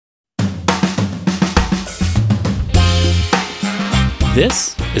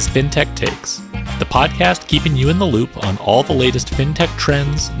This is FinTech Takes, the podcast keeping you in the loop on all the latest FinTech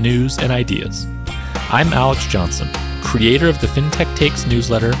trends, news, and ideas. I'm Alex Johnson, creator of the FinTech Takes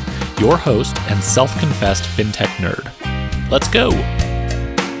newsletter, your host and self-confessed FinTech nerd. Let's go!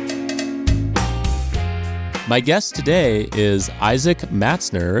 My guest today is Isaac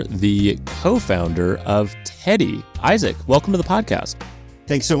Matzner, the co-founder of Teddy. Isaac, welcome to the podcast.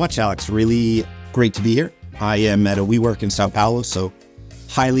 Thanks so much, Alex. Really great to be here. I am at a WeWork in Sao Paulo, so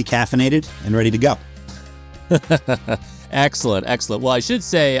highly caffeinated and ready to go. Excellent. Well, I should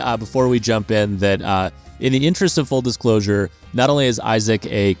say before we jump in that in the interest of full disclosure, not only is Isaac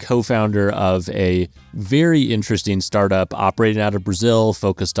a co-founder of a very interesting startup operating out of Brazil,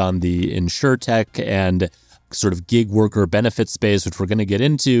 focused on the insurtech and sort of gig worker benefit space, which we're going to get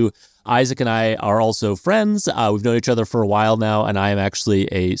into. Isaac and I are also friends. We've known each other for a while now, and I am actually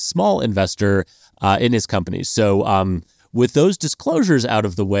a small investor in his company. So with those disclosures out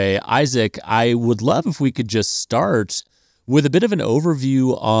of the way, Isaac, I would love if we could just start with a bit of an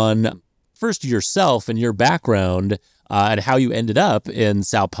overview on first yourself and your background and how you ended up in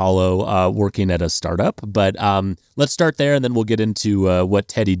Sao Paulo working at a startup. But let's start there, and then we'll get into what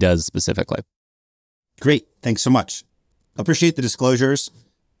Teddy does specifically. Great. Thanks so much. Appreciate the disclosures.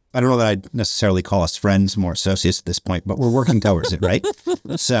 I don't know that I'd necessarily call us friends, more associates at this point, but we're working towards it, right?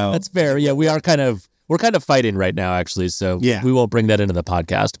 So that's fair. Yeah, we're kind of fighting right now, actually. So yeah, we won't bring that into the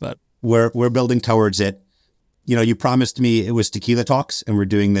podcast, but we're building towards it. You know, you promised me it was tequila talks, and we're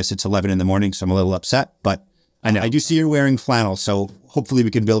doing this. It's 11 in the morning, so I'm a little upset, but I know. I do see you're wearing flannel, so hopefully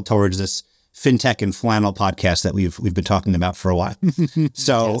we can build towards this fintech and flannel podcast that we've been talking about for a while.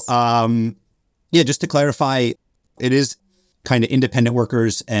 So, yes. Just to clarify, it is kind of independent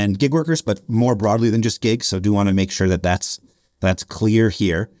workers and gig workers, but more broadly than just gigs. So do want to make sure that that's clear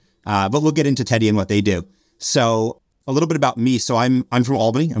here. But we'll get into Teddy and what they do. So a little bit about me. So I'm from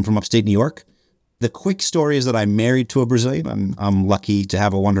Albany. I'm from upstate New York. The quick story is that I'm married to a Brazilian. I'm lucky to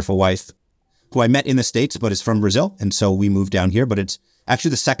have a wonderful wife who I met in the States, but is from Brazil. And so we moved down here, but it's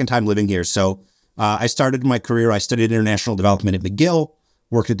actually the second time living here. So I started my career. I studied international development at McGill,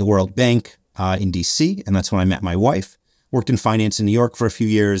 worked at the World Bank in DC. And that's when I met my wife. Worked in finance in New York for a few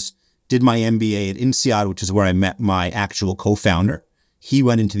years, did my MBA at INSEAD, which is where I met my actual co-founder. He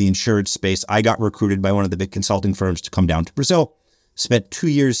went into the insurance space. I got recruited by one of the big consulting firms to come down to Brazil. Spent 2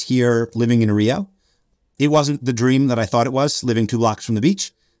 years here living in Rio. It wasn't the dream that I thought it was, living 2 blocks from the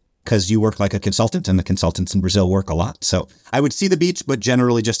beach, because you work like a consultant, and the consultants in Brazil work a lot. So I would see the beach, but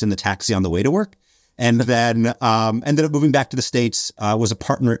generally just in the taxi on the way to work. And then ended up moving back to the States, was a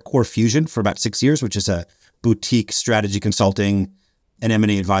partner at Core Fusion for about 6 years, which is a boutique strategy consulting and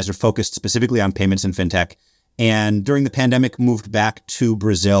M&A advisor focused specifically on payments and fintech. And during the pandemic, moved back to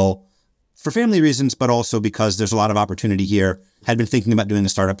Brazil for family reasons, but also because there's a lot of opportunity here. Had been thinking about doing a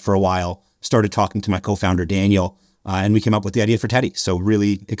startup for a while, started talking to my co-founder, Daniel, and we came up with the idea for Teddy. So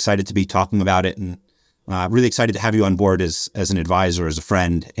really excited to be talking about it, and really excited to have you on board as an advisor, as a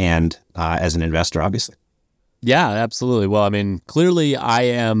friend, and as an investor, obviously. Yeah, absolutely. Well, I mean, clearly I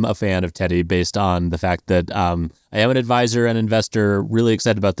am a fan of Teddy based on the fact that I am an advisor and investor, really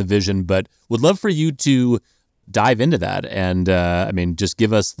excited about the vision, but would love for you to dive into that. And I mean, just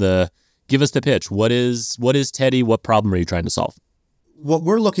give us the pitch. What is Teddy? What problem are you trying to solve? What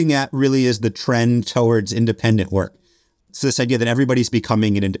we're looking at really is the trend towards independent work. So this idea that everybody's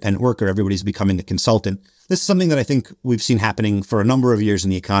becoming an independent worker, everybody's becoming a consultant. This is something that I think we've seen happening for a number of years in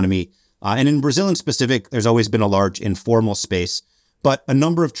the economy. And in Brazil in specific, there's always been a large informal space, but a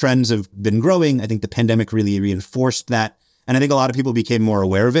number of trends have been growing. I think the pandemic really reinforced that. And I think a lot of people became more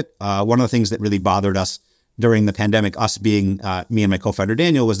aware of it. One of the things that really bothered us during the pandemic, us being me and my co-founder,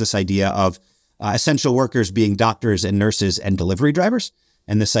 Daniel, was this idea of essential workers being doctors and nurses and delivery drivers.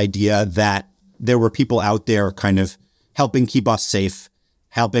 And this idea that there were people out there kind of helping keep us safe,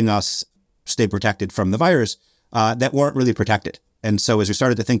 helping us stay protected from the virus that weren't really protected. And so as we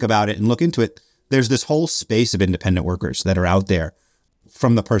started to think about it and look into it, there's this whole space of independent workers that are out there,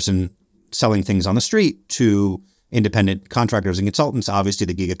 from the person selling things on the street to independent contractors and consultants, obviously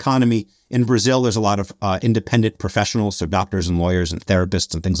the gig economy. In Brazil, there's a lot of independent professionals, so doctors and lawyers and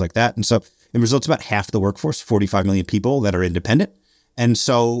therapists and things like that. And so in Brazil, it's about half the workforce, 45 million people that are independent. And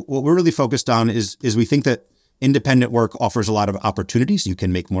so what we're really focused on is we think that independent work offers a lot of opportunities. You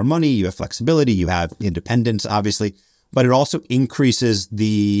can make more money, you have flexibility, you have independence, obviously, but it also increases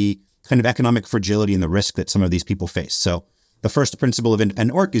the kind of economic fragility and the risk that some of these people face. So the first principle of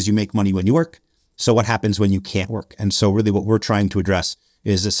independent work is you make money when you work. So what happens when you can't work? And so really what we're trying to address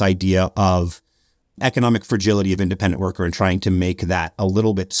is this idea of economic fragility of independent worker and trying to make that a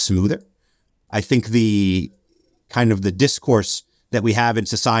little bit smoother. I think the kind of the discourse that we have in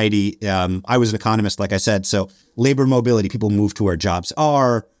society. I was an economist, like I said, so labor mobility, people move to where jobs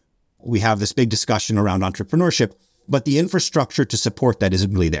are. We have this big discussion around entrepreneurship, but the infrastructure to support that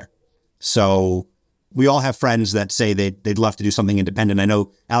isn't really there. So we all have friends that say they'd love to do something independent. I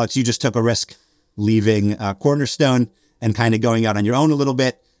know, Alex, you just took a risk leaving Cornerstone and kind of going out on your own a little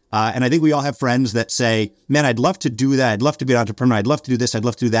bit. And I think we all have friends that say, man, I'd love to do that. I'd love to be an entrepreneur. I'd love to do this. I'd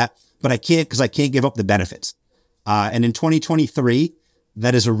love to do that. But I can't because I can't give up the benefits. And in 2023,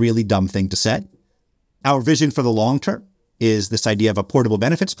 that is a really dumb thing to say. Our vision for the long term is this idea of a portable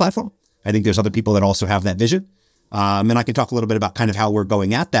benefits platform. I think there's other people that also have that vision. And I can talk a little bit about kind of how we're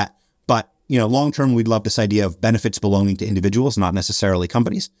going at that. But, long term, we'd love this idea of benefits belonging to individuals, not necessarily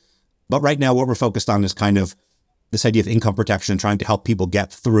companies. But right now, what we're focused on is kind of this idea of income protection, trying to help people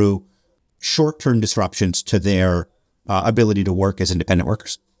get through short-term disruptions to their ability to work as independent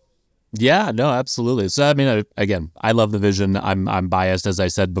workers. Yeah, no, absolutely. So, I mean, again, I love the vision. I'm biased, as I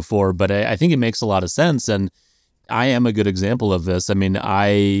said before, but I think it makes a lot of sense. And I am a good example of this. I mean,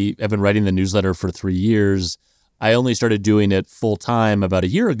 I have been writing the newsletter for 3 years. I only started doing it full time about a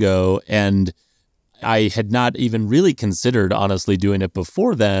year ago, and I had not even really considered, honestly, doing it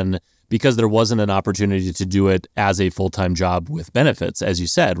before then because there wasn't an opportunity to do it as a full-time job with benefits, as you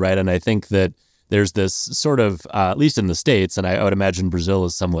said, right? And I think that there's this sort of, at least in the States, and I would imagine Brazil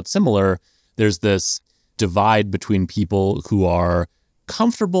is somewhat similar, there's this divide between people who are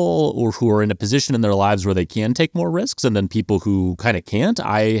comfortable or who are in a position in their lives where they can take more risks, and then people who kind of can't.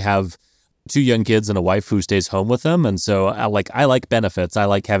 I have 2 young kids and a wife who stays home with them. And so I like benefits. I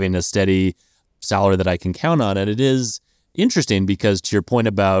like having a steady salary that I can count on. And it is interesting because to your point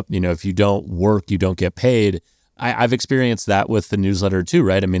about, if you don't work, you don't get paid. I've experienced that with the newsletter too,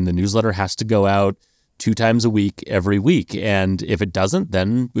 right? I mean, the newsletter has to go out 2 times a week, every week. And if it doesn't,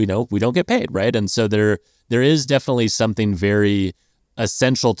 then, we don't get paid, right? And so there is definitely something very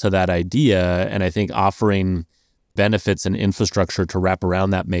essential to that idea. And I think offering benefits and infrastructure to wrap around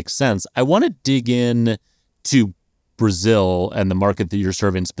that makes sense. I want to dig in to Brazil and the market that you're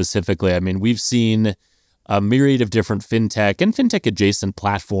serving specifically. I mean, we've seen a myriad of different fintech and fintech adjacent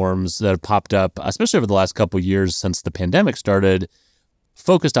platforms that have popped up, especially over the last couple of years since the pandemic started,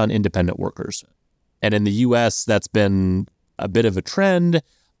 focused on independent workers. And in the US, that's been a bit of a trend.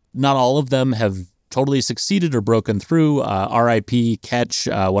 Not all of them have totally succeeded or broken through. RIP Catch,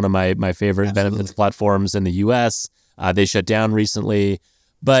 one of my favorite benefits platforms in the US, they shut down recently.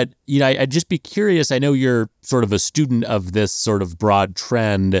 But, I'd just be curious. I know you're sort of a student of this sort of broad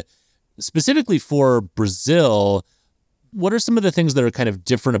trend. Specifically for Brazil, what are some of the things that are kind of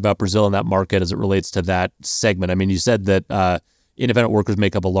different about Brazil in that market as it relates to that segment? I mean, you said that independent workers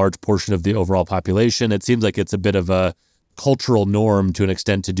make up a large portion of the overall population. It seems like it's a bit of a cultural norm to an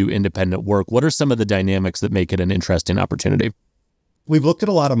extent to do independent work. What are some of the dynamics that make it an interesting opportunity? We've looked at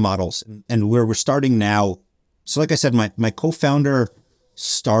a lot of models, and where we're starting now. So like I said, my co-founder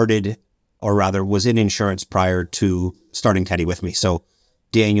started, or rather was in insurance prior to starting Teddy with me. So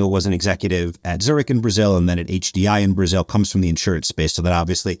Daniel was an executive at Zurich in Brazil and then at HDI in Brazil, comes from the insurance space. So that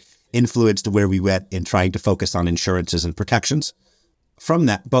obviously influenced where we went in trying to focus on insurances and protections from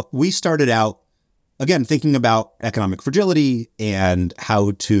that. But we started out, again, thinking about economic fragility and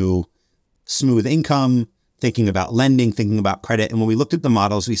how to smooth income, thinking about lending, thinking about credit. And when we looked at the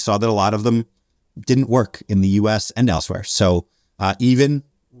models, we saw that a lot of them didn't work in the US and elsewhere. So Even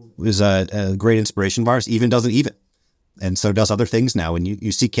was a great inspiration of ours. Even doesn't even. And so does other things now. And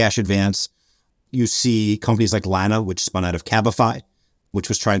you see Cash Advance, you see companies like Lana, which spun out of Cabify, which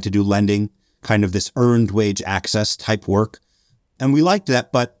was trying to do lending, kind of this earned wage access type work. And we liked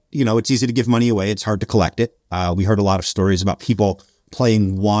that, but it's easy to give money away. It's hard to collect it. We heard a lot of stories about people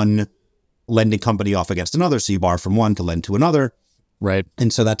playing one lending company off against another. So you borrow from one to lend to another. Right.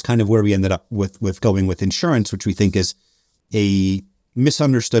 And so that's kind of where we ended up with going with insurance, which we think is a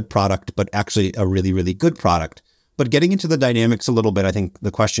misunderstood product, but actually a really, really good product. But getting into the dynamics a little bit, I think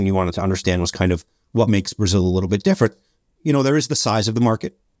the question you wanted to understand was kind of what makes Brazil a little bit different. There is the size of the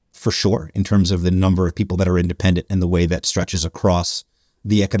market for sure, in terms of the number of people that are independent and the way that stretches across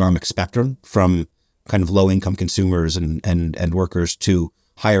the economic spectrum from kind of low income consumers and workers to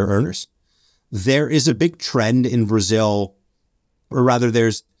higher earners. There is a big trend in Brazil, or rather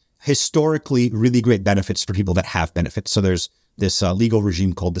there's historically really great benefits for people that have benefits. So there's this legal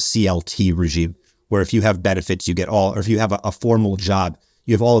regime called the CLT regime, where if you have benefits, you get all, or if you have a formal job,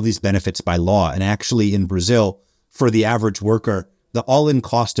 you have all of these benefits by law. And actually in Brazil, for the average worker, the all-in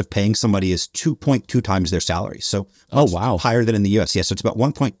cost of paying somebody is 2.2 times their salary. So higher than in the US. Yeah, so it's about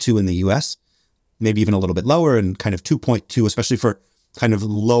 1.2 in the US, maybe even a little bit lower, and kind of 2.2, especially for kind of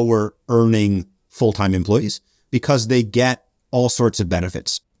lower earning full-time employees, because they get all sorts of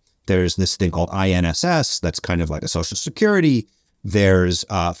benefits. There's this thing called INSS that's kind of like a Social Security. There's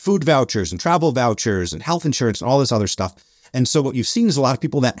food vouchers and travel vouchers and health insurance and all this other stuff. And so what you've seen is a lot of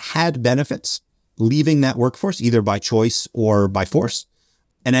people that had benefits leaving that workforce, either by choice or by force,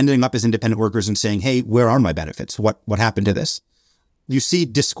 and ending up as independent workers and saying, hey, where are my benefits? What happened to this? You see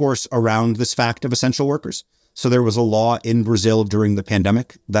discourse around this fact of essential workers. So there was a law in Brazil during the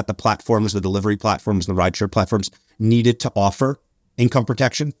pandemic that the platforms, the delivery platforms, the rideshare platforms needed to offer income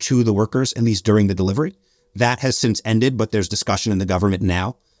protection to the workers, at least during the delivery. That has since ended, but there's discussion in the government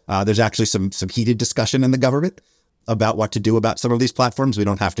now. There's actually some heated discussion in the government about what to do about some of these platforms. We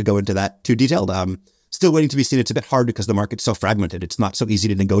don't have to go into that too detailed. Still waiting to be seen. It's a bit hard because the market's so fragmented. It's not so easy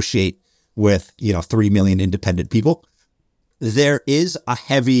to negotiate with, 3 million independent people. There is a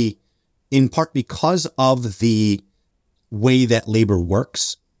heavy, in part because of the way that labor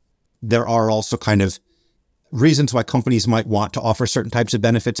works, there are also kind of reasons why companies might want to offer certain types of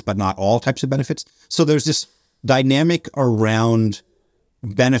benefits, but not all types of benefits. So there's this dynamic around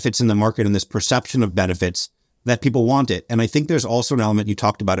benefits in the market and this perception of benefits that people want it. And I think there's also an element, you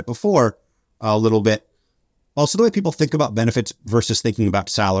talked about it before a little bit, also the way people think about benefits versus thinking about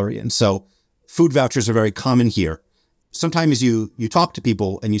salary. And so food vouchers are very common here. Sometimes you talk to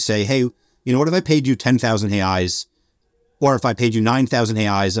people and you say, hey, what if I paid you 10,000 reais, or if I paid you 9,000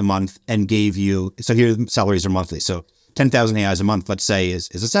 reais a month and gave you, so here the salaries are monthly. So 10,000 reais a month, let's say, is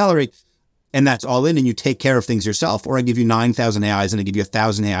a salary, and that's all in, and you take care of things yourself. Or I give you 9,000 reais and I give you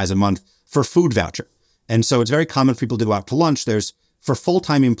 1,000 reais a month for food voucher. And so it's very common for people to go out to lunch. For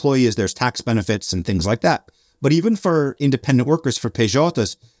full-time employees, there's tax benefits and things like that. But even for independent workers, for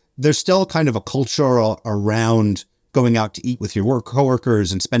PJs, there's still kind of a culture around going out to eat with your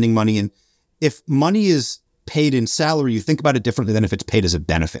coworkers and spending money. And if money is paid in salary, you think about it differently than if it's paid as a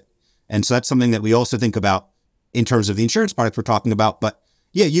benefit. And so that's something that we also think about in terms of the insurance product we're talking about. But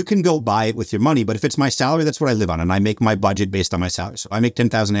yeah, you can go buy it with your money, but if it's my salary, that's what I live on. And I make my budget based on my salary. So I make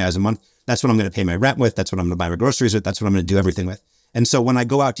 10,000 reais a month. That's what I'm going to pay my rent with. That's what I'm going to buy my groceries with. That's what I'm going to do everything with. And so when I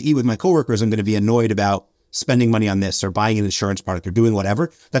go out to eat with my coworkers, I'm going to be annoyed about spending money on this or buying an insurance product or doing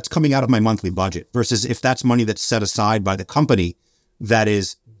whatever. That's coming out of my monthly budget, versus if that's money that's set aside by the company that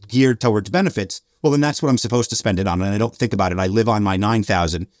is geared towards benefits, well, then that's what I'm supposed to spend it on. And I don't think about it. I live on my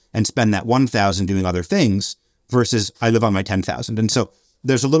 9,000 and spend that 1,000 doing other things, versus I live on my 10,000. And so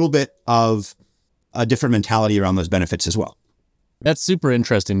there's a little bit of a different mentality around those benefits as well. That's super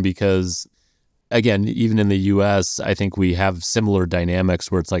interesting because, again, even in the US, I think we have similar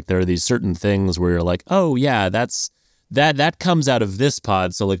dynamics where it's like there are these certain things where you're like, oh yeah, that comes out of this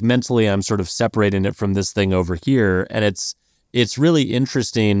pod. So like mentally I'm sort of separating it from this thing over here. And it's really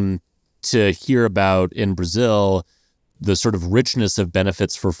interesting to hear about in Brazil the sort of richness of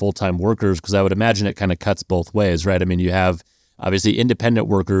benefits for full-time workers, because I would imagine it kind of cuts both ways, right? I mean, you have obviously independent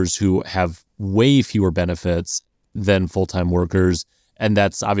workers who have way fewer benefits than full-time workers. And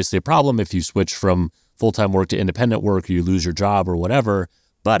that's obviously a problem if you switch from full-time work to independent work, or you lose your job or whatever.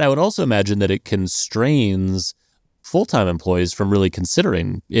 But I would also imagine that it constrains full-time employees from really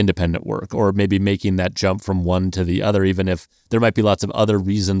considering independent work, or maybe making that jump from one to the other, even if there might be lots of other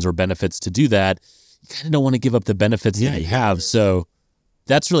reasons or benefits to do that. You kind of don't want to give up the benefits that you have. So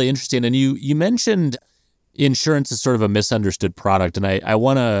that's really interesting. And you mentioned insurance is sort of a misunderstood product, and I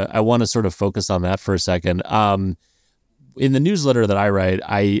want to sort of focus on that for a second. In the newsletter that I write,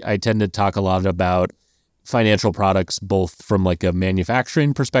 I tend to talk a lot about financial products, both from like a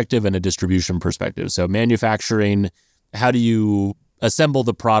manufacturing perspective and a distribution perspective. So manufacturing, how do you assemble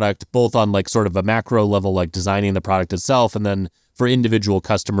the product, both on like sort of a macro level, like designing the product itself, and then for individual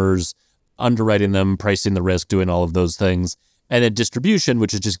customers, underwriting them, pricing the risk, doing all of those things. And then distribution,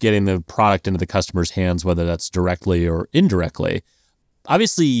 which is just getting the product into the customer's hands, whether that's directly or indirectly.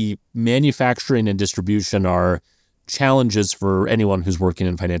 Obviously, manufacturing and distribution are challenges for anyone who's working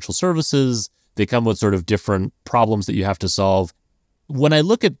in financial services. They come with sort of different problems that you have to solve. When I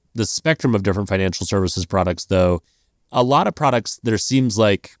look at the spectrum of different financial services products, though, a lot of products, there seems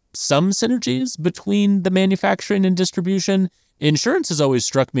like some synergies between the manufacturing and distribution. Insurance has always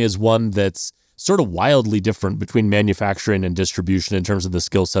struck me as one that's sort of wildly different between manufacturing and distribution in terms of the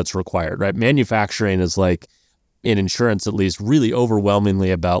skill sets required, right? Manufacturing is like, in insurance at least, really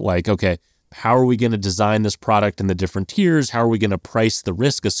overwhelmingly about like, okay, how are we going to design this product in the different tiers? How are we going to price the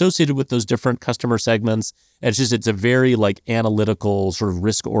risk associated with those different customer segments? And it's a very like analytical, sort of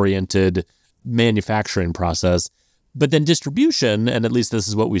risk-oriented manufacturing process. But then distribution, and at least this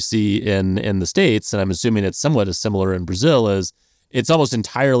is what we see in the States, and I'm assuming it's somewhat as similar in Brazil, is it's almost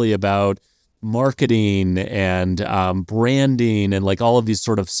entirely about marketing and branding and like all of these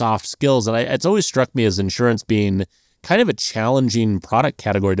sort of soft skills. And it's always struck me as insurance being kind of a challenging product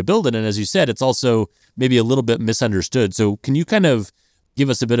category to build in. And as you said, it's also maybe a little bit misunderstood. So can you kind of give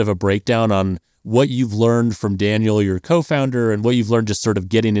us a bit of a breakdown on what you've learned from Daniel, your co-founder, and what you've learned just sort of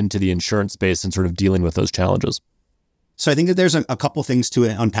getting into the insurance space and sort of dealing with those challenges? So I think that there's a couple things to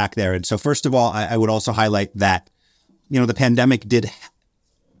unpack there. And so first of all, I would also highlight that, the pandemic did,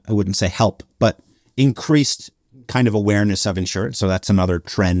 I wouldn't say help, but increased kind of awareness of insurance. So that's another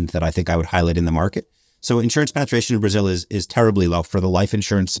trend that I think I would highlight in the market. So insurance penetration in Brazil is terribly low for the life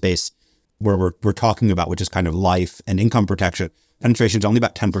insurance space where we're talking about, which is kind of life and income protection. Penetration is only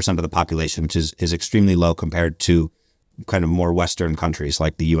about 10% of the population, which is extremely low compared to kind of more Western countries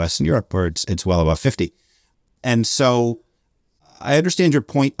like the US and Europe, where it's well above 50. And so I understand your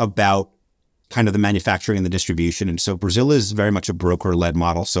point about kind of the manufacturing and the distribution. And so Brazil is very much a broker-led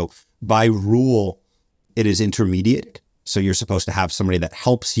model. So by rule, it is intermediated. So you're supposed to have somebody that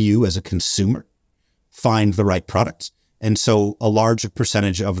helps you as a consumer find the right products. And so a large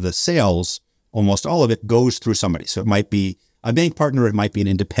percentage of the sales, almost all of it, goes through somebody. So it might be a bank partner, it might be an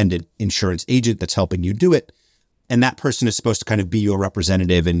independent insurance agent that's helping you do it. And that person is supposed to kind of be your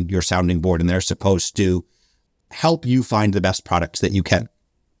representative and your sounding board, and they're supposed to help you find the best products that you can.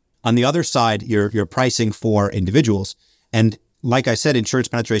 On the other side, you're pricing for individuals. And like I said, insurance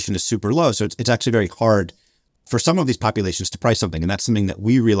penetration is super low. So it's actually very hard for some of these populations to price something. And that's something that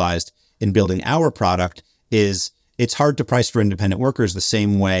we realized in building our product is it's hard to price for independent workers the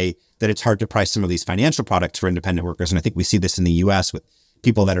same way that it's hard to price some of these financial products for independent workers. And I think we see this in the US with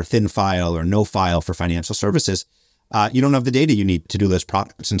people that are thin file or no file for financial services. You don't have the data you need to do those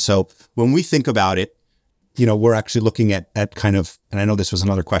products. And so when we think about it, we're actually looking at kind of, and I know this was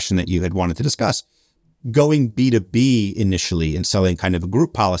another question that you had wanted to discuss, going B2B initially and selling kind of a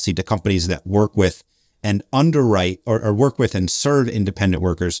group policy to companies that work with and underwrite or work with and serve independent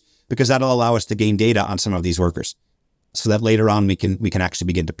workers, because that'll allow us to gain data on some of these workers so that later on we can actually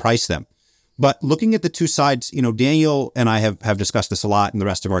begin to price them. But looking at the two sides, Daniel and I have discussed this a lot, and the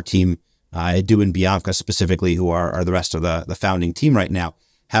rest of our team, Edu and Bianca specifically, who are the rest of the founding team right now,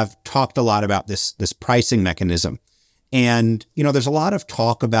 have talked a lot about this pricing mechanism. And, there's a lot of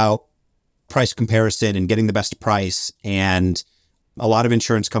talk about price comparison and getting the best price. And a lot of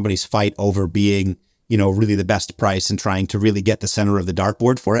insurance companies fight over being, really the best price and trying to really get the center of the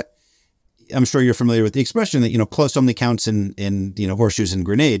dartboard for it. I'm sure you're familiar with the expression that, close only counts in horseshoes and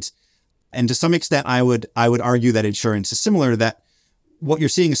grenades. And to some extent, I would argue that insurance is similar, that what you're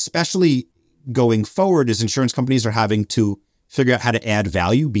seeing, especially going forward, is insurance companies are having to figure out how to add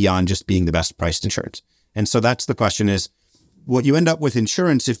value beyond just being the best priced insurance. And so that's the question is, what you end up with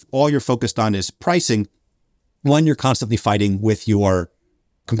insurance, if all you're focused on is pricing, one, you're constantly fighting with your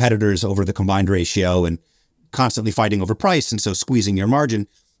competitors over the combined ratio and constantly fighting over price, and so squeezing your margin.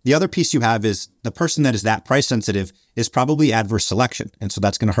 The other piece you have is the person that is that price sensitive is probably adverse selection. And so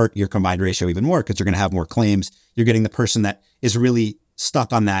that's going to hurt your combined ratio even more because you're going to have more claims. You're getting the person that is really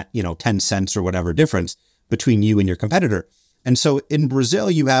stuck on that, 10 cents or whatever difference between you and your competitor. And so in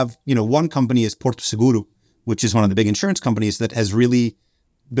Brazil, you have, one company is Porto Seguro, which is one of the big insurance companies that has really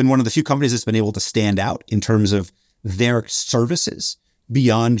been one of the few companies that's been able to stand out in terms of their services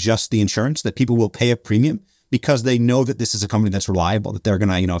beyond just the insurance, that people will pay a premium because they know that this is a company that's reliable, that they're going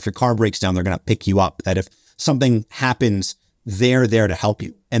to, if your car breaks down, they're going to pick you up, that if something happens, they're there to help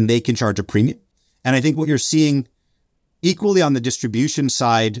you and they can charge a premium. And I think what you're seeing equally on the distribution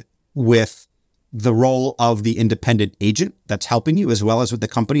side with the role of the independent agent that's helping you, as well as with the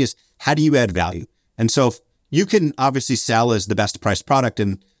company, is how do you add value? And so if you can obviously sell as the best priced product,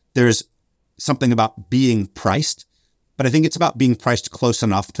 and there's something about being priced, but I think it's about being priced close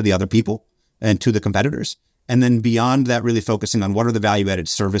enough to the other people and to the competitors. And then beyond that, really focusing on what are the value added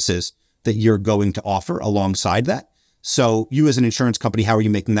services that you're going to offer alongside that. So you as an insurance company, how are you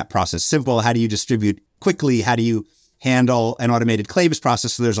making that process simple? How do you distribute quickly? How do you handle an automated claims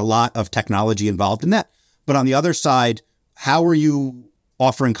process? So there's a lot of technology involved in that. But on the other side, how are you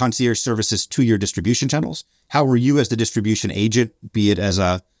offering concierge services to your distribution channels? How are you as the distribution agent, be it as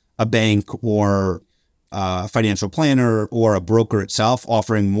a bank or a financial planner or a broker itself,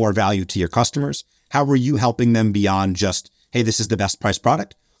 offering more value to your customers? How are you helping them beyond just, hey, this is the best price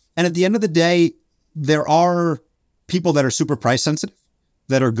product? And at the end of the day, there are people that are super price sensitive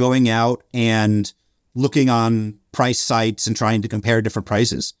that are going out and looking on price sites and trying to compare different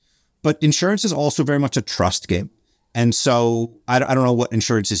prices. But insurance is also very much a trust game. And so I don't know what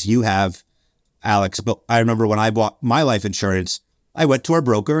insurances you have, Alex, but I remember when I bought my life insurance, I went to our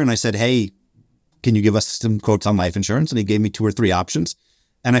broker and I said, hey, can you give us some quotes on life insurance? And he gave me 2 or 3 options.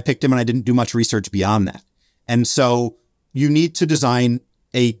 And I picked him and I didn't do much research beyond that. And so you need to design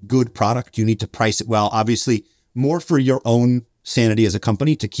a good product. You need to price it well. Obviously, more for your own sanity as a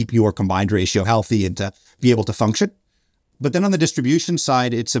company to keep your combined ratio healthy and to be able to function. But then on the distribution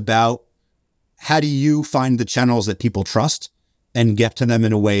side, it's about how do you find the channels that people trust and get to them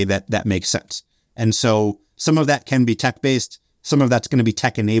in a way that makes sense. And so some of that can be tech-based, some of that's going to be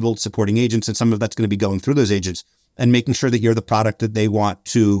tech-enabled, supporting agents, and some of that's going to be going through those agents and making sure that you're the product that they want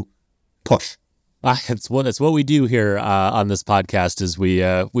to push. It's what we do here on this podcast is we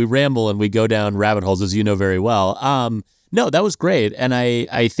ramble and we go down rabbit holes, as you know very well. No, that was great. And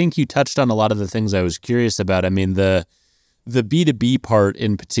I think you touched on a lot of the things I was curious about. I mean, the B2B part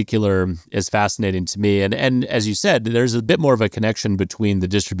in particular is fascinating to me. And as you said, there's a bit more of a connection between the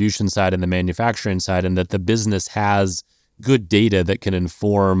distribution side and the manufacturing side, and that the business has good data that can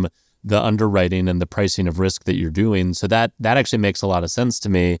inform the underwriting and the pricing of risk that you're doing. So that actually makes a lot of sense to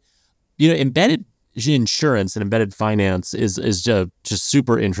me. Embedded insurance and embedded finance is just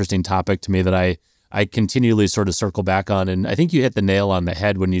super interesting topic to me that I continually sort of circle back on. And I think you hit the nail on the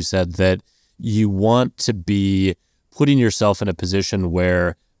head when you said that you want to be putting yourself in a position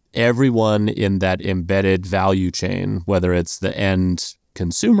where everyone in that embedded value chain, whether it's the end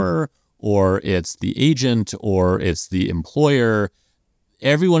consumer or it's the agent or it's the employer,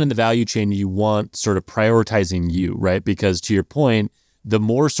 everyone in the value chain, you want sort of prioritizing you, right? Because to your point, the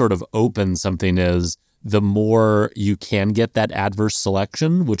more sort of open something is, the more you can get that adverse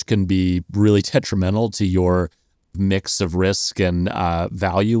selection, which can be really detrimental to your mix of risk and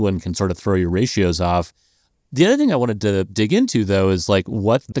value and can sort of throw your ratios off. The other thing I wanted to dig into, though, is like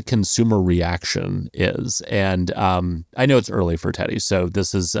what the consumer reaction is. And I know it's early for Teddy, so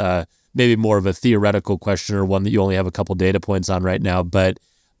this is maybe more of a theoretical question or one that you only have a couple data points on right now. But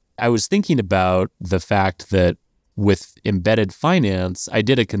I was thinking about the fact that with embedded finance, I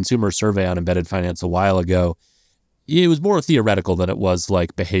did a consumer survey on embedded finance a while ago. It was more theoretical than it was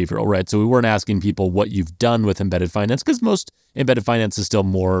like behavioral, right? So we weren't asking people what you've done with embedded finance, because most embedded finance is still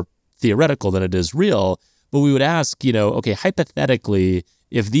more theoretical than it is real. But we would ask, okay, hypothetically,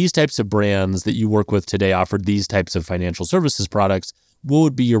 if these types of brands that you work with today offered these types of financial services products, what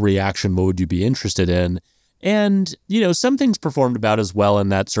would be your reaction? What would you be interested in? And, some things performed about as well in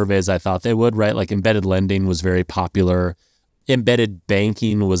that survey as I thought they would, right? Like embedded lending was very popular. Embedded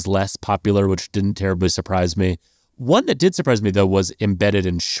banking was less popular, which didn't terribly surprise me. One that did surprise me, though, was embedded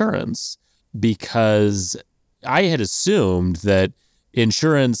insurance, because I had assumed that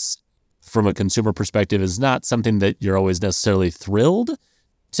insurance from a consumer perspective is not something that you're always necessarily thrilled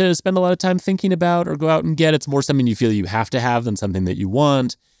to spend a lot of time thinking about or go out and get. It's more something you feel you have to have than something that you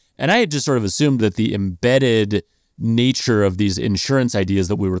want. And I had just sort of assumed that the embedded nature of these insurance ideas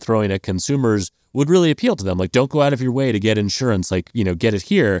that we were throwing at consumers would really appeal to them. Like, don't go out of your way to get insurance, like, get it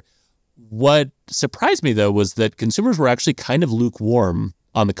here. What surprised me, though, was that consumers were actually kind of lukewarm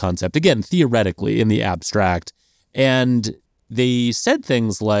on the concept, again, theoretically in the abstract. And they said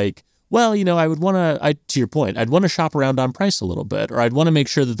things like, well, I would want to your point, I'd want to shop around on price a little bit, or I'd want to make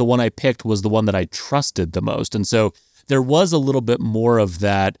sure that the one I picked was the one that I trusted the most. And so there was a little bit more of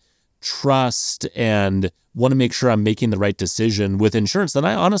that trust and want to make sure I'm making the right decision with insurance than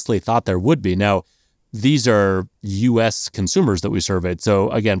I honestly thought there would be. Now, these are U.S. consumers that we surveyed. So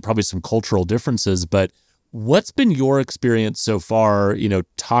again, probably some cultural differences, but what's been your experience so far,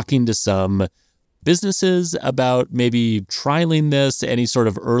 talking to some businesses about maybe trialing this, any sort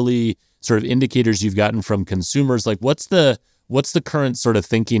of early sort of indicators you've gotten from consumers? Like what's the current sort of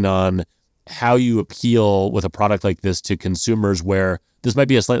thinking on how you appeal with a product like this to consumers where this might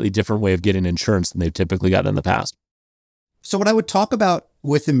be a slightly different way of getting insurance than they've typically gotten in the past? So what I would talk about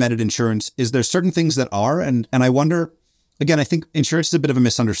with embedded insurance is there's certain things that are, and I wonder, again, I think insurance is a bit of a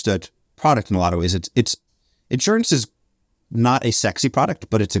misunderstood product in a lot of ways. It's insurance is not a sexy product,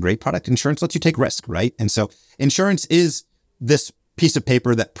 but it's a great product. Insurance lets you take risk, right? And so insurance is this piece of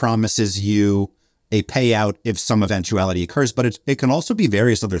paper that promises you a payout if some eventuality occurs, but it can also be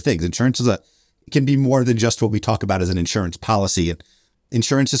various other things. Insurance can be more than just what we talk about as an insurance policy. And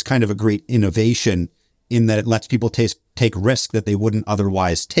insurance is kind of a great innovation in that it lets people take risk that they wouldn't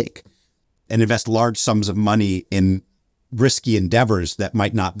otherwise take and invest large sums of money in risky endeavors that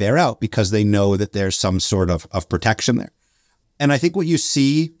might not bear out because they know that there's some sort of protection there. And I think what you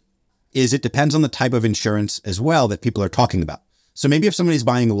see is it depends on the type of insurance as well that people are talking about. So maybe if somebody's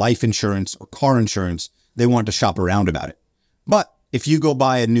buying life insurance or car insurance, they want to shop around about it. But if you go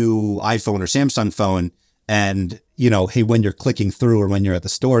buy a new iPhone or Samsung phone and, hey, when you're clicking through or when you're at the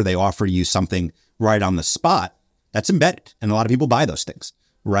store, they offer you something right on the spot, that's embedded. And a lot of people buy those things,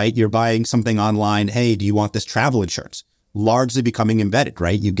 right? You're buying something online. Hey, do you want this travel insurance? Largely becoming embedded,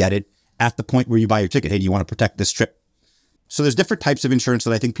 right? You get it at the point where you buy your ticket. Hey, do you want to protect this trip? So there's different types of insurance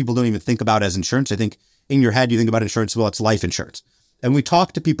that I think people don't even think about as insurance. I think in your head, you think about insurance, well, it's life insurance. And we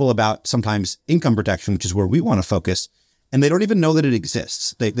talk to people about sometimes income protection, which is where we want to focus, and they don't even know that it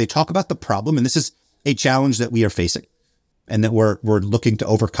exists. They talk about the problem, and this is a challenge that we are facing and that we're looking to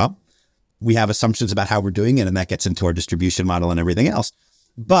overcome. We have assumptions about how we're doing it, and that gets into our distribution model and everything else.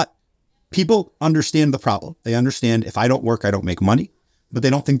 But people understand the problem. They understand if I don't work, I don't make money, but they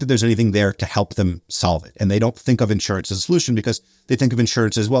don't think that there's anything there to help them solve it. And they don't think of insurance as a solution because they think of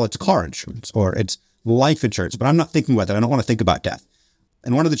insurance as, well, it's car insurance or it's life insurance, but I'm not thinking about that. I don't want to think about death.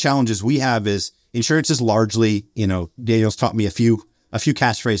 And one of the challenges we have is insurance is largely, Daniel's taught me a few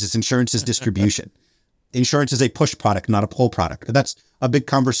catchphrases. Insurance is distribution. Insurance is a push product, not a pull product. That's a big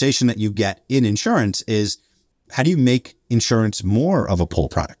conversation that you get in insurance is how do you make insurance more of a pull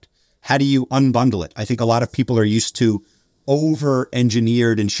product? How do you unbundle it? I think a lot of people are used to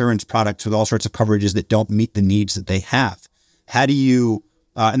over-engineered insurance products with all sorts of coverages that don't meet the needs that they have. How do you,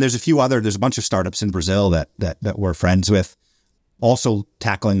 and there's a bunch of startups in Brazil that we're friends with also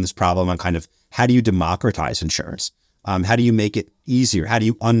tackling this problem on kind of how do you democratize insurance? How do you make it easier? How do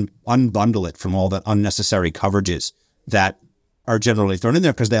you unbundle it from all the unnecessary coverages that are generally thrown in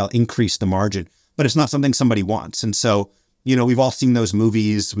there because they'll increase the margin, but it's not something somebody wants. And so, we've all seen those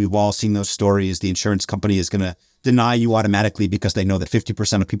movies. We've all seen those stories. The insurance company is going to deny you automatically because they know that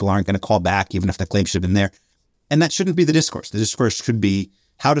 50% of people aren't going to call back, even if the claim should have been there. And that shouldn't be the discourse. The discourse should be,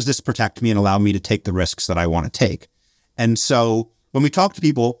 how does this protect me and allow me to take the risks that I want to take? And so when we talk to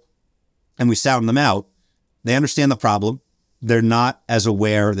people and we sound them out, they understand the problem. They're not as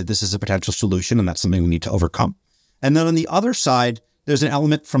aware that this is a potential solution, and that's something we need to overcome. And then on the other side, there's an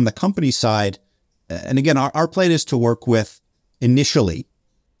element from the company side. And again, our plan is to work with initially,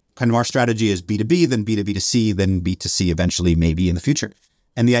 kind of our strategy is B2B, then B2B2C, then B2C eventually, maybe in the future.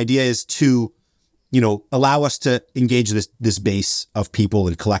 And the idea is to, allow us to engage this base of people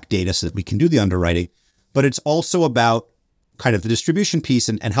and collect data so that we can do the underwriting. But it's also about kind of the distribution piece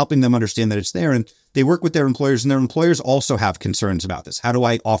and helping them understand that it's there. And they work with their employers, and their employers also have concerns about this. How do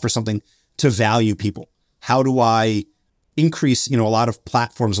I offer something to value people? How do I increase, a lot of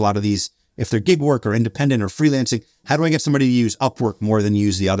platforms, a lot of these, if they're gig work or independent or freelancing, how do I get somebody to use Upwork more than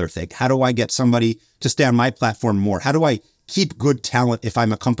use the other thing? How do I get somebody to stay on my platform more? How do I keep good talent if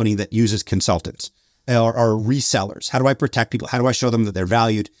I'm a company that uses consultants or resellers? How do I protect people? How do I show them that they're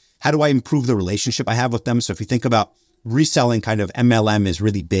valued? How do I improve the relationship I have with them? So if you think about reselling, kind of MLM is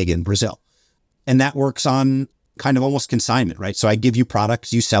really big in Brazil. And that works on kind of almost consignment, right? So I give you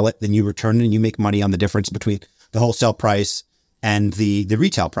products, you sell it, then you return it and you make money on the difference between the wholesale price and the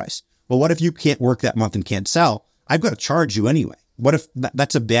retail price. Well, what if you can't work that month and can't sell? I've got to charge you anyway. What if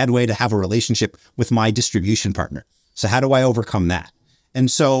that's a bad way to have a relationship with my distribution partner? So how do I overcome that? And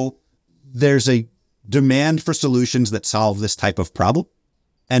so there's a demand for solutions that solve this type of problem.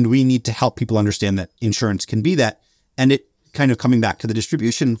 And we need to help people understand that insurance can be that. And it kind of coming back to the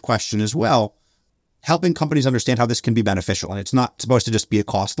distribution question as well, helping companies understand how this can be beneficial. And it's not supposed to just be a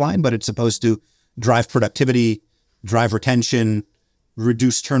cost line, but it's supposed to drive productivity, drive retention,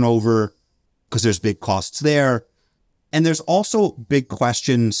 reduce turnover, because there's big costs there. And there's also big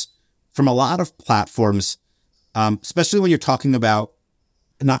questions from a lot of platforms, especially when you're talking about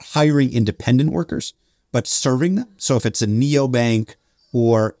not hiring independent workers, but serving them. So if it's a neobank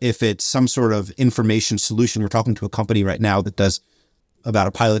or if it's some sort of information solution, we're talking to a company right now that does about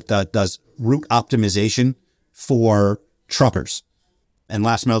a pilot that does route optimization for truckers and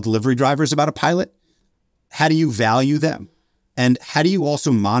last mile delivery drivers about a pilot. How do you value them? And how do you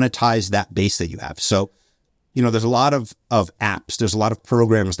also monetize that base that you have? So, there's a lot of apps. There's a lot of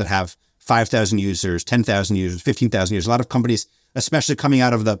programs that have 5,000 users, 10,000 users, 15,000 users. A lot of companies, especially coming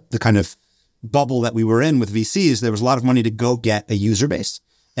out of the kind of bubble that we were in with VCs, there was a lot of money to go get a user base.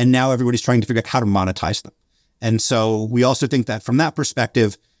 And now everybody's trying to figure out how to monetize them. And so we also think that from that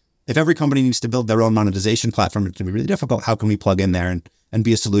perspective, if every company needs to build their own monetization platform, it's going to be really difficult. How can we plug in there and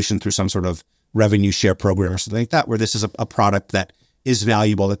be a solution through some sort of revenue share program or something like that, where this is a product that is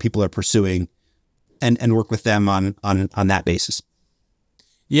valuable that people are pursuing and work with them on that basis.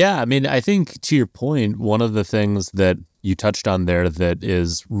 Yeah. I mean, I think to your point, one of the things that you touched on there that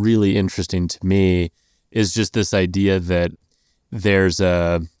is really interesting to me is just this idea that there's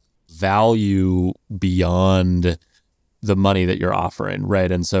a value beyond the money that you're offering,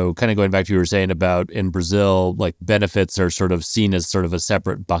 right? And so kind of going back to what you were saying about in Brazil, like benefits are sort of seen as sort of a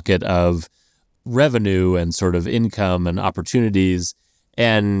separate bucket of revenue and sort of income and opportunities.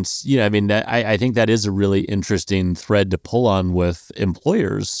 And, I think that is a really interesting thread to pull on with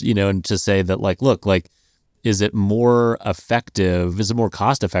employers, and to say that look, is it more effective, is it more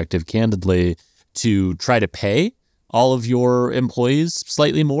cost effective, candidly, to try to pay all of your employees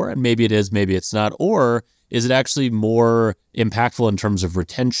slightly more? And maybe it is, maybe it's not. Or is it actually more impactful in terms of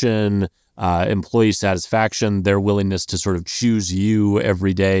retention, employee satisfaction, their willingness to sort of choose you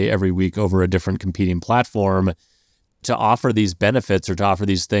every day, every week over a different competing platform to offer these benefits or to offer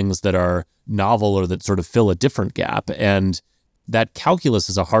these things that are novel or that sort of fill a different gap? And that calculus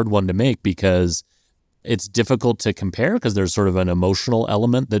is a hard one to make because it's difficult to compare because there's sort of an emotional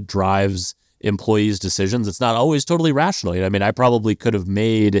element that drives employees' decisions. It's not always totally rational. I mean, I probably could have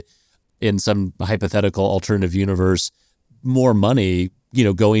made, in some hypothetical alternative universe, more money,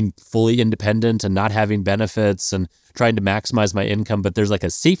 going fully independent and not having benefits and trying to maximize my income. But there's like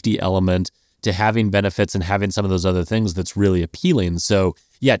a safety element to having benefits and having some of those other things that's really appealing. So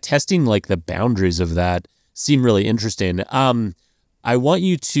yeah, testing like the boundaries of that seem really interesting. I want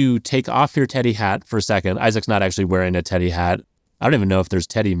you to take off your Teddy hat for a second. Isaac's not actually wearing a Teddy hat. I don't even know if there's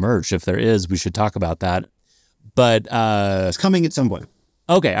Teddy merch. If there is, we should talk about that. But it's coming at some point.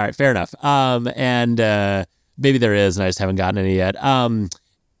 Okay, all right, fair enough. And maybe there is, and I just haven't gotten any yet.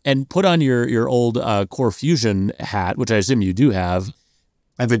 And put on your old Core Fusion hat, which I assume you do have.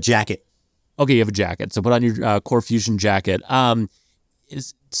 I have a jacket. Okay, you have a jacket. So put on your Core Fusion jacket.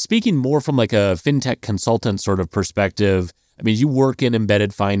 Is speaking more from like a fintech consultant sort of perspective. I mean, you work in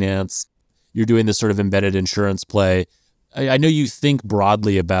embedded finance. You're doing this sort of embedded insurance play. I know you think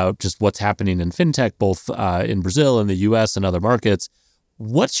broadly about just what's happening in fintech, both in Brazil and the US and other markets.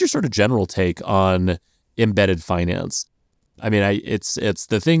 What's your sort of general take on embedded finance? I mean, it's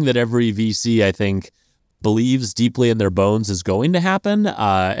the thing that every VC, I think, believes deeply in their bones is going to happen.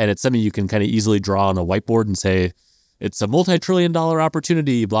 And it's something you can kind of easily draw on a whiteboard and say, it's a multi-trillion-dollar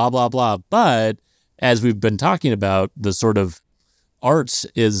opportunity, blah, blah, blah. But as we've been talking about, the sort of art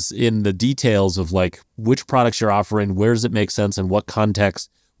is in the details of like which products you're offering, where does it make sense, in what context.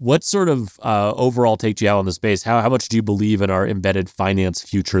 What sort of overall take you out on the space? How much do you believe in our embedded finance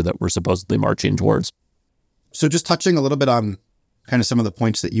future that we're supposedly marching towards? So just touching a little bit on kind of some of the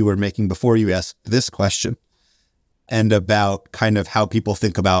points that you were making before you asked this question and about kind of how people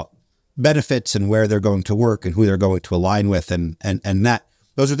think about benefits and where they're going to work and who they're going to align with. And that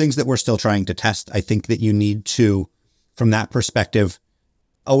those are things that we're still trying to test. I think that you need to, from that perspective,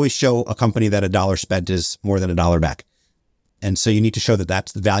 always show a company that $1 spent is more than $1 back. And so you need to show that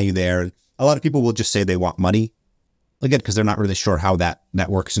that's the value there. And a lot of people will just say they want money, again, because they're not really sure how that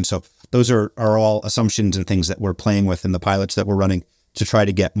works. And so those are all assumptions and things that we're playing with in the pilots that we're running to try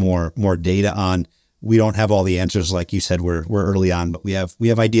to get more data on. We don't have all the answers, like you said, we're early on, but we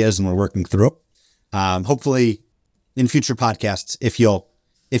have ideas and we're working through it. Hopefully in future podcasts, if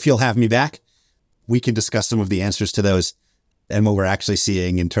you'll have me back, we can discuss some of the answers to those and what we're actually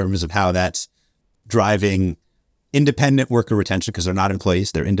seeing in terms of how that's driving independent worker retention, because they're not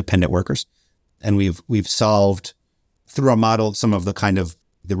employees, they're independent workers. And we've solved through our model some of the kind of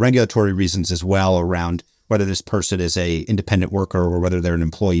the regulatory reasons as well around whether this person is a independent worker or whether they're an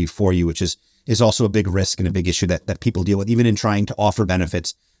employee for you, which is also a big risk and a big issue that people deal with. Even in trying to offer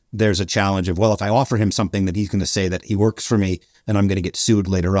benefits, there's a challenge of, well, if I offer him something that he's going to say that he works for me and I'm going to get sued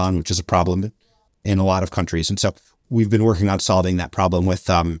later on, which is a problem in a lot of countries. And so we've been working on solving that problem with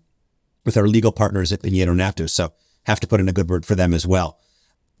our legal partners at Vinieto Napto. So have to put in a good word for them as well.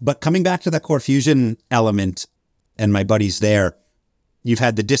 But coming back to that Core Fusion element and my buddies there, you've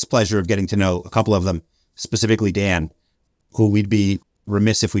had the displeasure of getting to know a couple of them, specifically Dan, who we'd be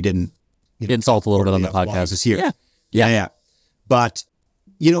remiss if we didn't insult a little bit on the podcast. Is here. Yeah. But,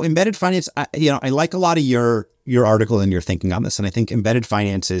 embedded finance, I like a lot of your article and your thinking on this. And I think embedded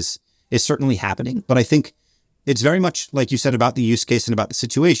finance is certainly happening, but I think it's very much like you said about the use case and about the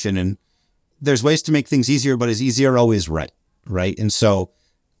situation. And there's ways to make things easier, but is easier always right? And so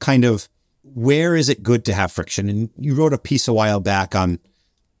kind of where is it good to have friction? And you wrote a piece a while back on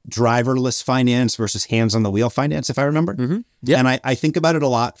driverless finance versus hands on the wheel finance, if I remember. Mm-hmm. Yeah. And I think about it a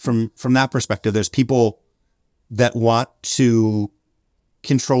lot from that perspective. There's people that want to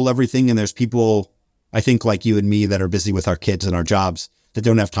control everything. And there's people, I think like you and me, that are busy with our kids and our jobs that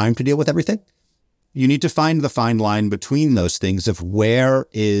don't have time to deal with everything. You need to find the fine line between those things of where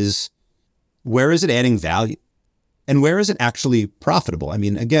is it adding value and where is it actually profitable? I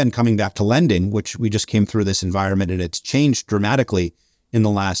mean, again, coming back to lending, which we just came through this environment and it's changed dramatically in the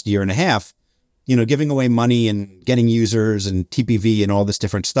last year and a half. Giving away money and getting users and TPV and all this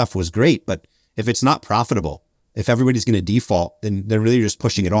different stuff was great. But if it's not profitable, if everybody's going to default, then they're really just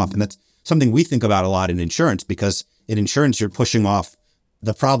pushing it off. And that's something we think about a lot in insurance, because in insurance, you're pushing off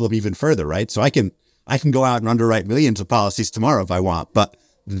the problem even further, right? So I can go out and underwrite millions of policies tomorrow if I want, but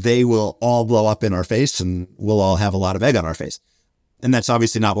they will all blow up in our face and we'll all have a lot of egg on our face. And that's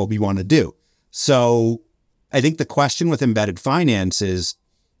obviously not what we want to do. So I think the question with embedded finance is,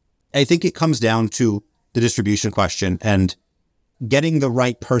 I think it comes down to the distribution question and getting the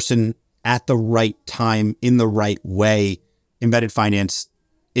right person at the right time in the right way. Embedded finance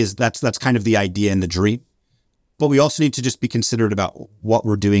that's kind of the idea and the dream. But we also need to just be considerate about what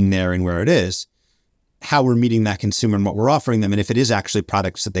we're doing there and where it is, how we're meeting that consumer and what we're offering them, and if it is actually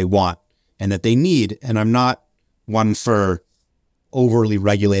products that they want and that they need. And I'm not one for overly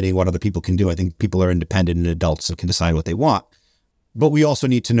regulating what other people can do. I think people are independent and adults and can decide what they want. But we also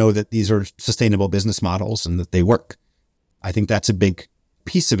need to know that these are sustainable business models and that they work. I think that's a big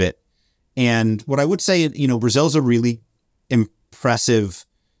piece of it. And what I would say, Brazil's a really impressive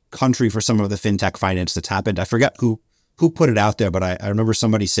country for some of the fintech finance that's happened. I forget who put it out there, but I remember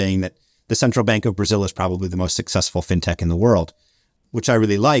somebody saying that the Central Bank of Brazil is probably the most successful fintech in the world, which I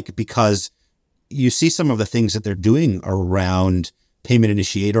really like because you see some of the things that they're doing around payment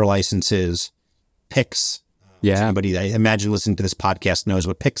initiator licenses, PIX. Yeah. Somebody I imagine listening to this podcast knows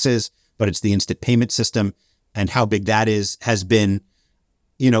what PIX is, but it's the instant payment system, and how big that has been,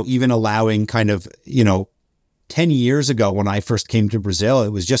 even allowing kind of, 10 years ago when I first came to Brazil,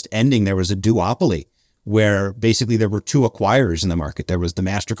 it was just ending. There was a duopoly where basically there were two acquirers in the market. There was the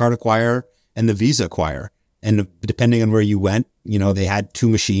MasterCard acquirer and the Visa acquirer. And depending on where you went, they had two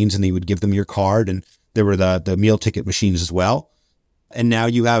machines and they would give them your card. And there were the meal ticket machines as well. And now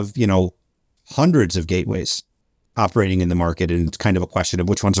you have, hundreds of gateways operating in the market. And it's kind of a question of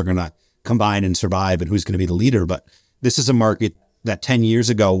which ones are going to combine and survive and who's going to be the leader. But this is a market that 10 years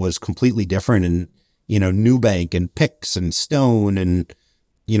ago was completely different. And, Nubank and Pix and Stone and,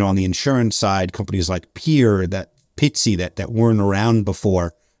 on the insurance side, companies like Peer, Pitsy that weren't around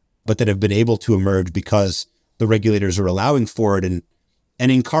before, but that have been able to emerge because the regulators are allowing for it and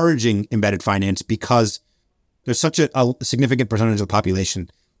encouraging embedded finance because there's such a significant percentage of the population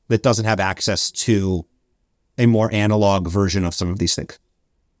that doesn't have access to a more analog version of some of these things.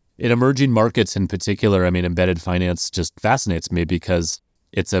 In emerging markets in particular, embedded finance just fascinates me because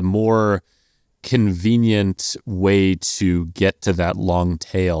it's a more convenient way to get to that long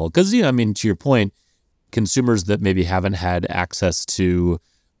tail. Because, to your point, consumers that maybe haven't had access to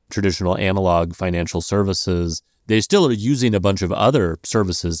traditional analog financial services, they still are using a bunch of other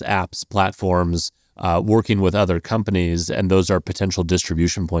services, apps, platforms, working with other companies, and those are potential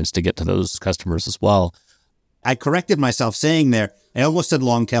distribution points to get to those customers as well. I corrected myself saying there, I almost said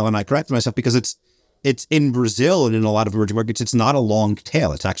long tail, and I corrected myself because it's in Brazil and in a lot of emerging markets, it's not a long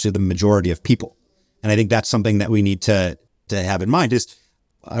tail. It's actually the majority of people. And I think that's something that we need to have in mind.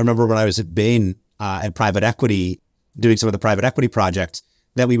 I remember when I was at Bain at private equity, doing some of the private equity projects,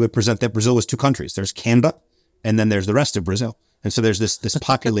 that we would present that Brazil was two countries. There's Canada, and then there's the rest of Brazil. And so there's this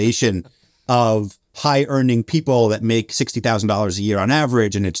population of high earning people that make $60,000 a year on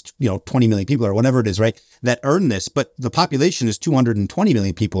average. And it's, 20 million people or whatever it is, right, that earn this. But the population is 220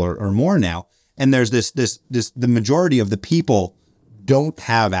 million people or more now. And there's the majority of the people don't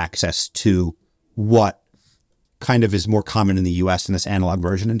have access to what kind of is more common in the US in this analog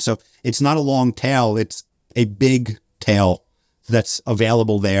version. And so it's not a long tail. It's a big tail that's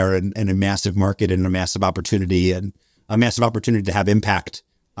available there and a massive market and a massive opportunity and a massive opportunity to have impact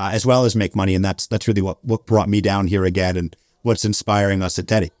as well as make money. And that's really what brought me down here again and what's inspiring us at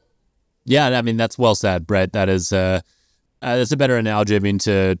Teddy. Yeah, that's well said, Brett. That's a better analogy.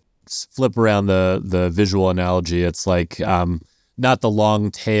 To flip around the visual analogy, it's like not the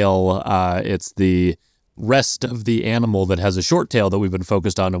long tail, it's the rest of the animal that has a short tail that we've been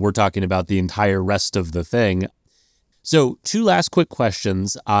focused on, and we're talking about the entire rest of the thing. So 2 last quick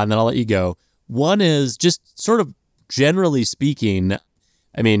questions, and then I'll let you go. One is just sort of generally speaking,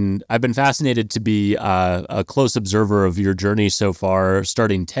 I've been fascinated to be a close observer of your journey so far,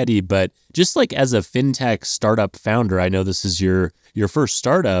 starting Teddy, but just like as a fintech startup founder, I know this is your first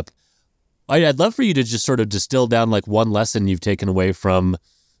startup. I'd love for you to just sort of distill down like one lesson you've taken away from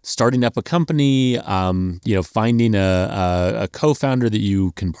starting up a company, finding a co-founder that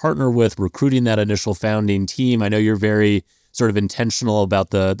you can partner with, recruiting that initial founding team. I know you're very sort of intentional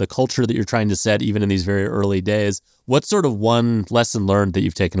about the culture that you're trying to set, even in these very early days. What's sort of one lesson learned that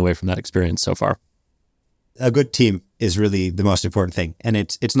you've taken away from that experience so far? A good team is really the most important thing. And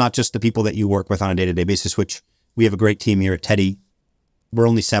it's not just the people that you work with on a day-to-day basis, which we have a great team here at Teddy. We're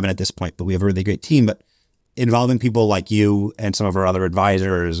only 7 at this point, but we have a really great team. But involving people like you and some of our other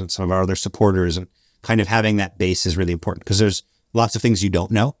advisors and some of our other supporters and kind of having that base is really important because there's lots of things you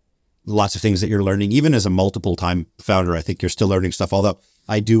don't know, lots of things that you're learning. Even as a multiple time founder, I think you're still learning stuff. Although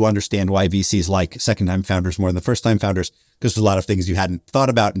I do understand why VCs like second time founders more than the first time founders, because there's a lot of things you hadn't thought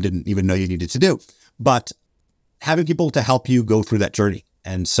about and didn't even know you needed to do. But having people to help you go through that journey.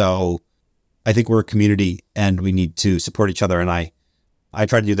 And so I think we're a community and we need to support each other. And I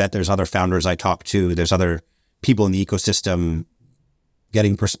try to do that. There's other founders I talk to. There's other people in the ecosystem.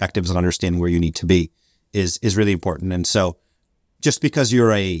 Getting perspectives and understanding where you need to be is really important. And so just because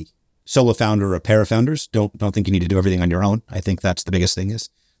you're a solo founder or a pair of founders, don't think you need to do everything on your own. I think that's the biggest thing is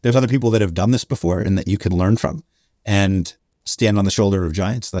there's other people that have done this before and that you can learn from and stand on the shoulder of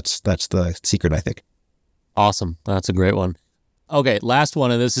giants. That's the secret, I think. Awesome. That's a great one. Okay, last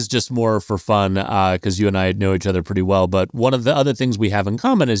one, and this is just more for fun because you and I know each other pretty well. But one of the other things we have in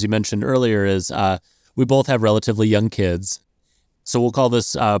common, as you mentioned earlier, is we both have relatively young kids. So we'll call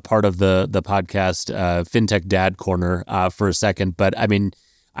this part of the podcast FinTech Dad Corner for a second. But I mean,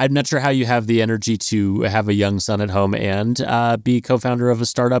 I'm not sure how you have the energy to have a young son at home and be co-founder of a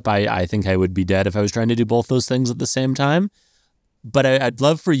startup. I think I would be dead if I was trying to do both those things at the same time. But I'd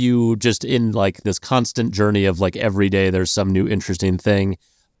love for you, just in like this constant journey of like every day there's some new interesting thing.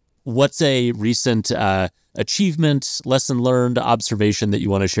 What's a recent achievement, lesson learned, observation that you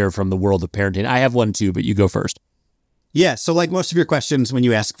want to share from the world of parenting? I have one too, but you go first. Yeah. So like most of your questions, when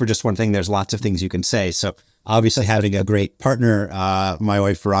you ask for just one thing, there's lots of things you can say. So obviously having a great partner, my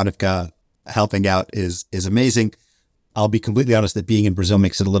wife, Veronica, helping out is amazing. I'll be completely honest that being in Brazil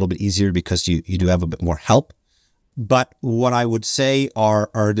makes it a little bit easier because you do have a bit more help. But what I would say are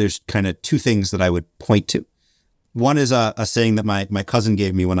there's kind of two things that I would point to. One is a saying that my cousin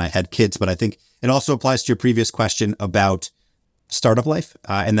gave me when I had kids, but I think it also applies to your previous question about startup life.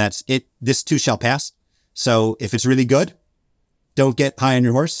 And that's it. This too shall pass. So if it's really good, don't get high on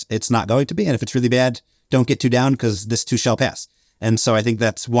your horse. It's not going to be. And if it's really bad, don't get too down because this too shall pass. And so I think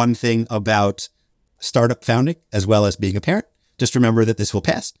that's one thing about startup founding as well as being a parent. Just remember that this will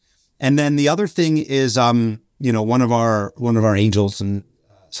pass. And then the other thing is, one of our angels and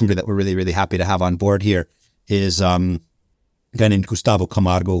somebody that we're really, really happy to have on board here is a guy named Gustavo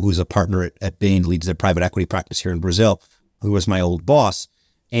Camargo, who's a partner at Bain, leads their private equity practice here in Brazil, who was my old boss.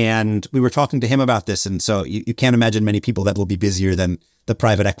 And we were talking to him about this. And so you can't imagine many people that will be busier than the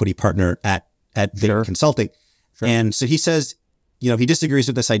private equity partner at Bain Consulting. Sure. And so he says, he disagrees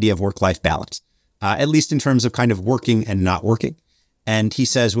with this idea of work-life balance, at least in terms of kind of working and not working. And he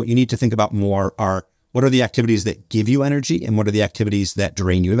says what you need to think about more are what are the activities that give you energy and what are the activities that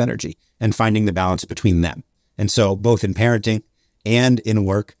drain you of energy, and finding the balance between them. And so both in parenting and in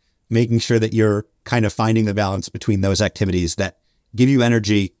work, making sure that you're kind of finding the balance between those activities that give you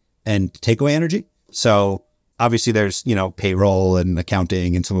energy and take away energy. So obviously there's, payroll and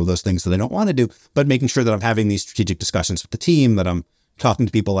accounting and some of those things that I don't want to do, but making sure that I'm having these strategic discussions with the team, that I'm talking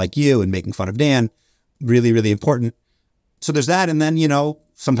to people like you and making fun of Dan, really, really important. So there's that. And then,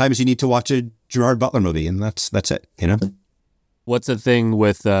 sometimes you need to watch a Gerard Butler movie, and that's it, What's a thing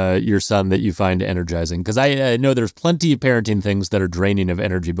with your son that you find energizing? Because I know there's plenty of parenting things that are draining of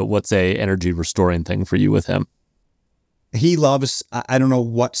energy, but what's a energy restoring thing for you with him? He loves, I don't know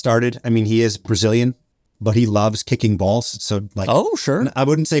what started. I mean, he is Brazilian, but he loves kicking balls. So oh, sure. I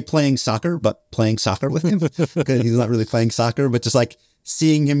wouldn't say playing soccer, but playing soccer with him because he's not really playing soccer, but just like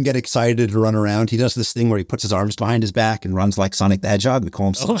seeing him get excited to run around. He does this thing where he puts his arms behind his back and runs like Sonic the Hedgehog. We call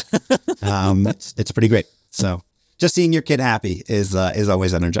him Sonic. It's pretty great. So just seeing your kid happy is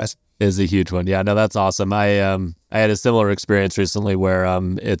always energizing. Is a huge one. Yeah, no, that's awesome. I had a similar experience recently where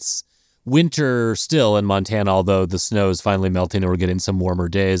it's winter still in Montana, although the snow is finally melting and we're getting some warmer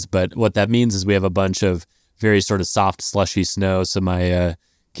days. But what that means is we have a bunch of very sort of soft, slushy snow. So my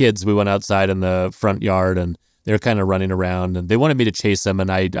kids, we went outside in the front yard and they're kind of running around and they wanted me to chase them.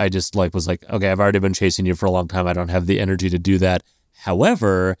 And I just was like, okay, I've already been chasing you for a long time. I don't have the energy to do that.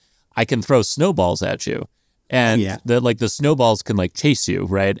 However, I can throw snowballs at you. And the snowballs can chase you,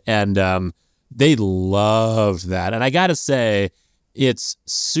 right? And they loved that. And I got to say, it's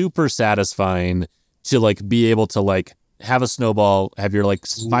super satisfying to be able to have a snowball, have your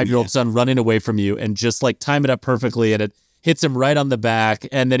 5-year-old son running away from you and just time it up perfectly. And it hits him right on the back.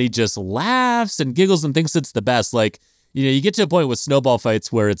 And then he just laughs and giggles and thinks it's the best. You get to a point with snowball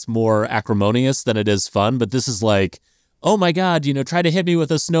fights where it's more acrimonious than it is fun. But this is oh my God, try to hit me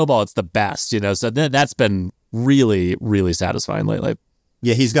with a snowball. It's the best, So that's been really, really satisfying lately.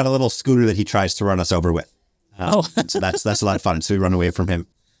 Yeah, he's got a little scooter that he tries to run us over with. So that's a lot of fun. So we run away from him.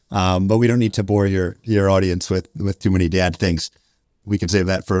 But we don't need to bore your audience with too many dad things. We can save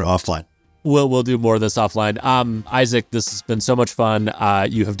that for offline. We'll do more of this offline. Isaac, this has been so much fun.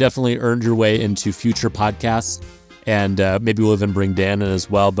 You have definitely earned your way into future podcasts, and maybe we'll even bring Dan in as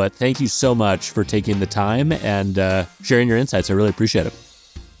well. But thank you so much for taking the time and sharing your insights. I really appreciate it.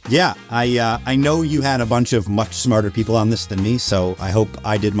 Yeah, I know you had a bunch of much smarter people on this than me, so I hope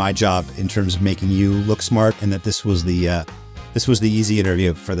I did my job in terms of making you look smart and that this was the this was the easy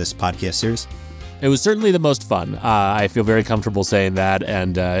interview for this podcast series. It was certainly the most fun. I feel very comfortable saying that,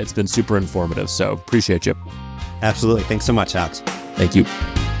 and it's been super informative, so appreciate you. Absolutely. Thanks so much, Alex. Thank you.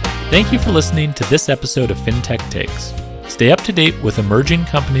 Thank you for listening to this episode of FinTech Takes. Stay up to date with emerging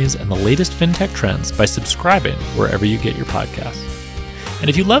companies and the latest FinTech trends by subscribing wherever you get your podcasts. And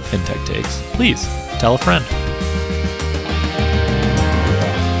if you love FinTech Takes, please tell a friend.